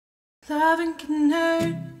Loving can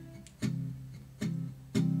hurt.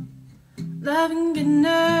 Loving can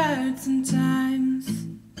hurt sometimes,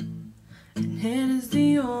 and it is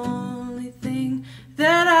the only thing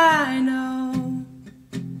that I know.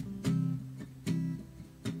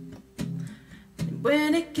 And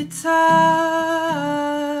when it gets hard,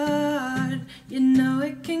 you know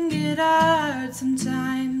it can get hard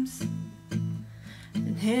sometimes,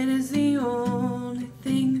 and it is the only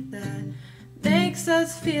thing that makes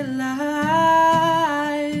us feel alive.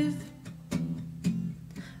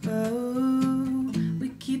 Oh, we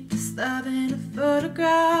keep this love in a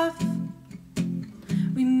photograph.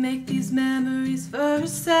 We make these memories for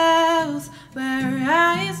ourselves, where our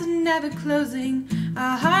eyes are never closing,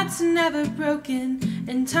 our hearts are never broken,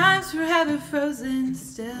 and time's forever frozen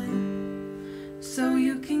still. So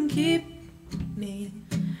you can keep me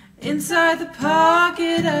inside the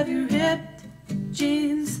pocket of your ripped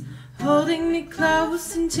jeans, holding me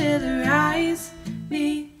close until our eyes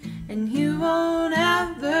meet, and you won't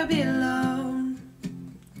ever be alone.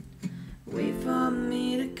 Wait for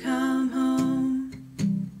me to come home.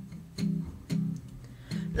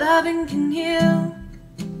 Loving can heal.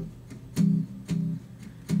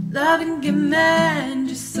 Loving can mend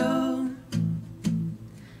your soul,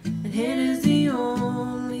 and it is the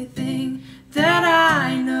only thing that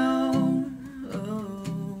I know.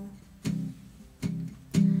 Oh,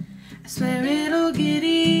 I swear it'll get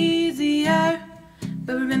easier,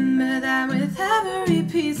 but remember that with every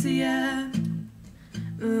piece of you.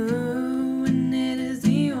 Ooh, and it is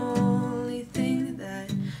the only thing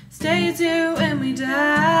that stays here when we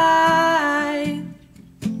die.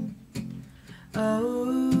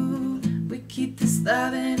 Oh, we keep this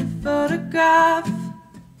love in a photograph.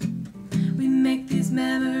 We make these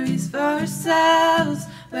memories for ourselves,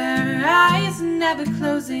 where our eyes are never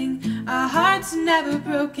closing, our hearts are never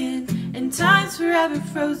broken, and time's forever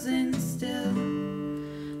frozen still.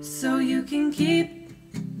 So you can keep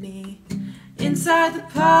me inside the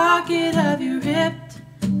pocket of your ripped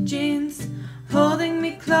jeans, holding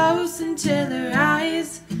me close until our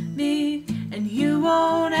eyes meet, and you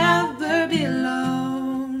won't ever be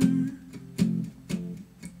alone.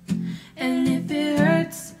 And if it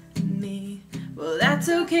hurts me, well, that's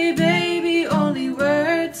okay, baby. Only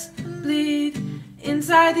words bleed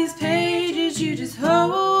inside these pages. You just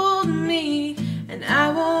hold me, and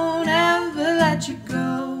I won't ever let you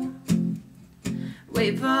go.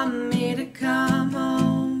 Wait for me to come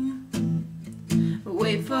home.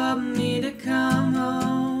 Wait for me to come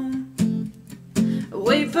home.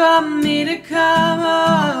 Wait for me to come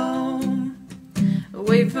home.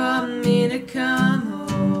 Wait for me to come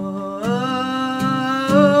home.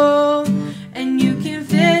 And you can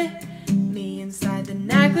fit me inside the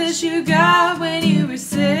necklace you got when you were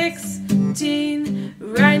 16,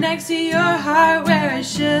 right next to your heart where I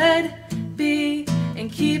should be,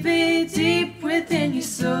 and keep it deep within your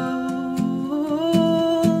soul.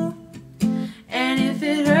 And if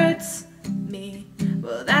it hurts me,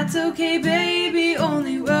 well, that's okay, baby.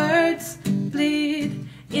 Only words bleed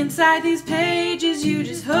inside these pages. You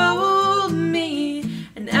just hold me,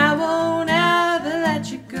 and I won't ever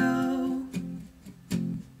let you go.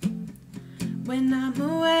 When I'm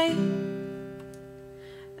away,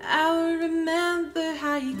 I will remember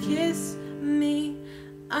how you kissed me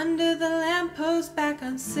under the lamppost back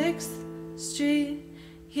on 6th Street,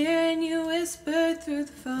 hearing you whisper through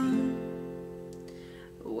the phone.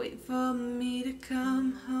 Wait for me to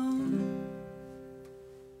come home.